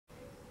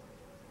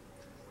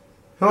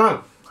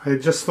Hello, I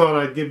just thought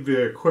I'd give you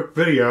a quick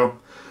video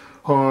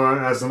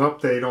as an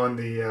update on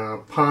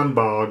the pond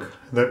bog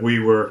that we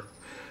were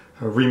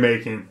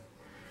remaking.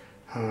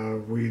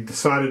 We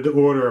decided to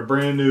order a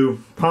brand new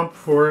pump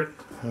for it,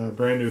 a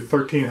brand new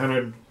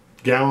 1300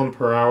 gallon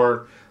per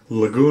hour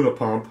Laguna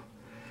pump,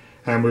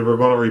 and we were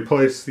going to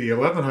replace the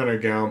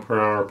 1100 gallon per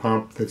hour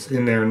pump that's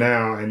in there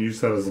now and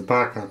use that as a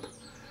backup.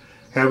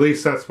 At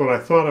least that's what I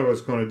thought I was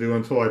going to do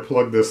until I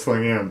plugged this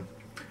thing in.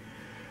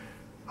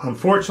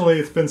 Unfortunately,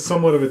 it's been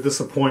somewhat of a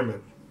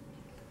disappointment.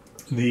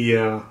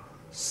 The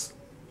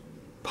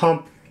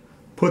pump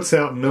puts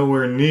out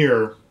nowhere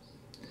near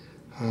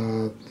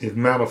the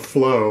amount of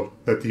flow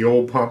that the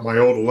old pump, my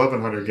old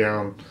 1100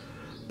 gallon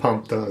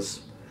pump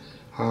does.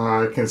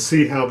 I can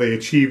see how they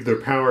achieved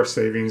their power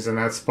savings, and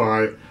that's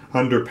by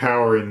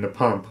underpowering the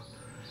pump.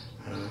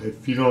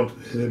 If you don't,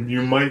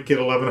 you might get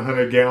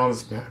 1100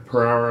 gallons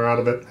per hour out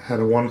of it at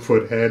a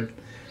 1-foot head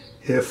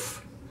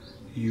if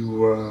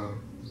you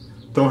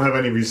don't have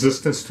any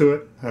resistance to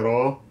it at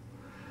all.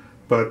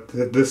 But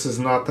this is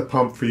not the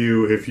pump for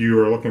you if you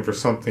are looking for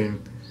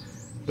something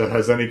that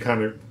has any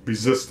kind of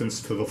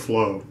resistance to the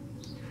flow.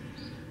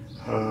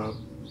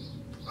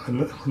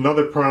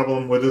 Another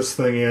problem with this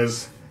thing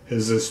is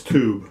this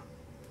tube.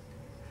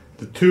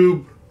 The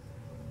tube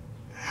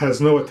has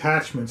no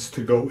attachments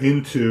to go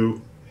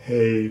into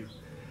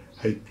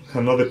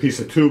another piece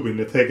of tubing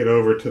to take it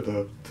over to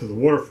the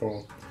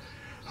waterfall.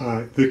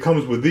 It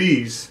comes with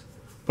these,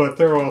 but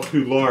they're all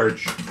too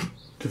large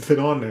to fit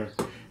on there.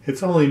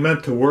 It's only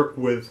meant to work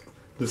with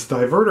this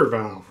diverter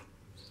valve.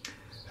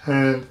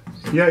 And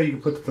yeah, you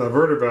can put the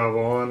diverter valve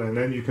on, and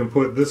then you can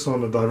put this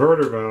on the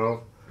diverter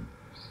valve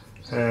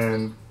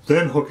and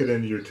then hook it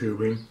into your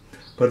tubing,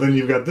 but then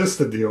you've got this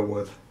to deal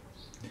with.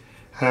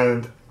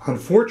 And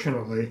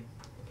unfortunately,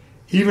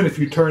 even if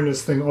you turn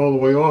this thing all the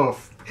way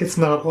off, it's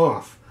not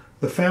off.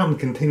 The fountain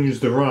continues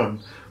to run,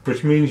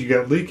 which means you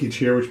got leakage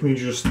here, which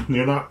means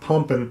you're not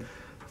pumping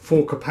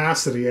full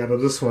capacity out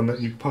of this one that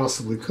you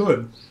possibly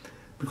could,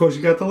 because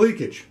you got the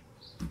leakage.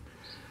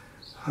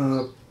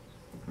 It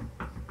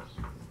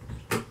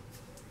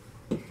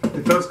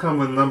does come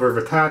with a number of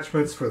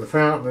attachments for the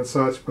fountain and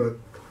such, but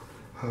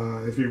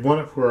if you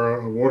want it for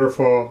a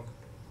waterfall,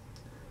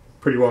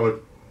 pretty well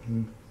it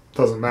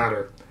doesn't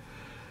matter.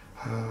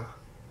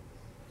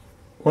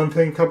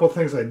 Couple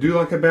things I do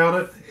like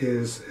about it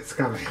is it's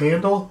got a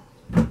handle,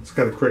 it's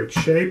got a great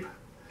shape,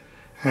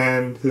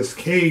 and this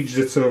cage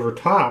that's over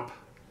top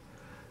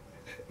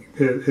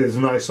is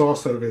nice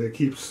also because it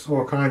keeps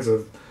all kinds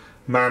of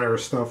manner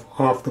of stuff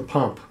off the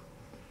pump.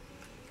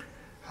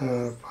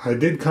 I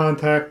did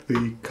contact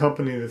the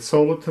company that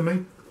sold it to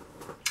me,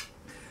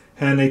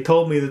 and they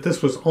told me that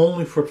this was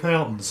only for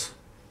fountains.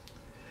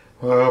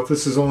 Well, if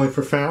this is only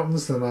for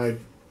fountains, then I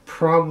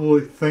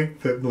probably think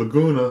that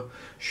Laguna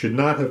should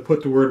not have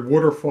put the word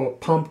waterfall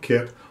pump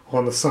kit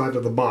on the side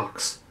of the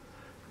box.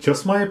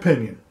 Just my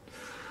opinion.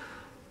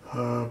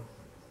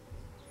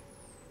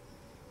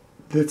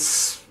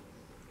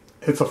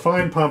 It's a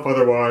fine pump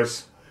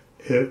otherwise,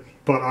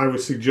 but I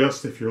would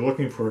suggest if you're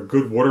looking for a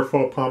good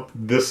waterfall pump,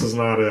 this is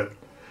not it.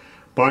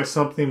 Buy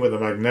something with a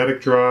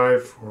magnetic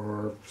drive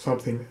or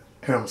something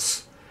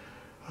else.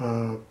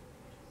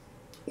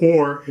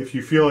 Or if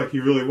you feel like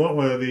you really want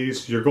one of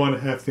these, you're going to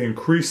have to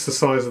increase the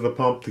size of the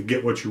pump to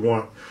get what you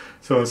want.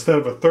 So instead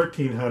of a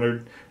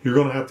 1300, you're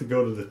going to have to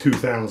go to the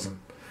 2000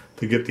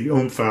 to get the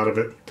oomph out of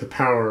it to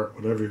power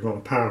whatever you're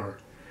going to power.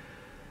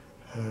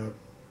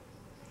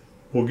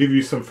 We'll give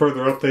you some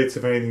further updates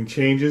if anything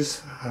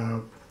changes.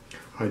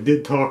 I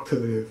did talk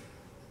to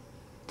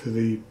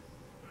the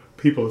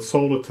people that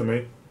sold it to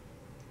me,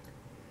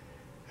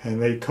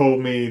 and they told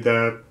me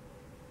that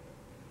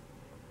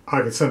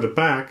I could send it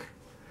back,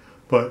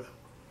 but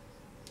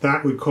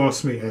that would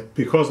cost me,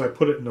 because I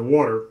put it in the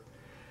water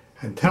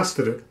and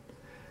tested it,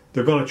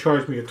 they're going to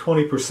charge me a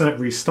 20%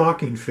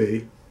 restocking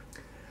fee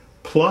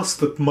plus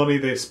the money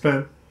they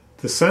spent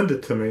to send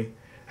it to me,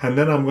 and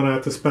then I'm going to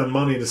have to spend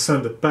money to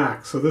send it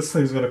back. So this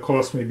thing's going to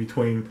cost me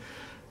between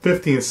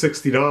 $50 and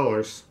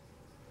 $60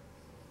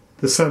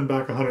 to send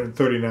back a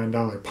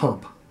 $139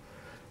 pump.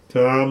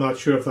 So I'm not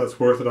sure if that's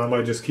worth it. I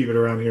might just keep it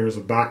around here as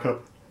a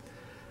backup.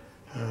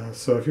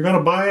 So if you're going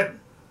to buy it,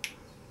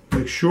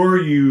 make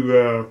sure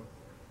you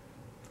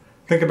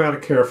think about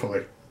it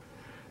carefully,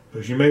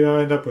 because you may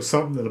end up with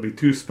something that'll be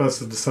too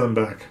expensive to send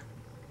back.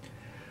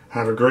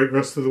 Have a great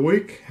rest of the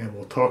week, and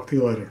we'll talk to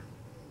you later.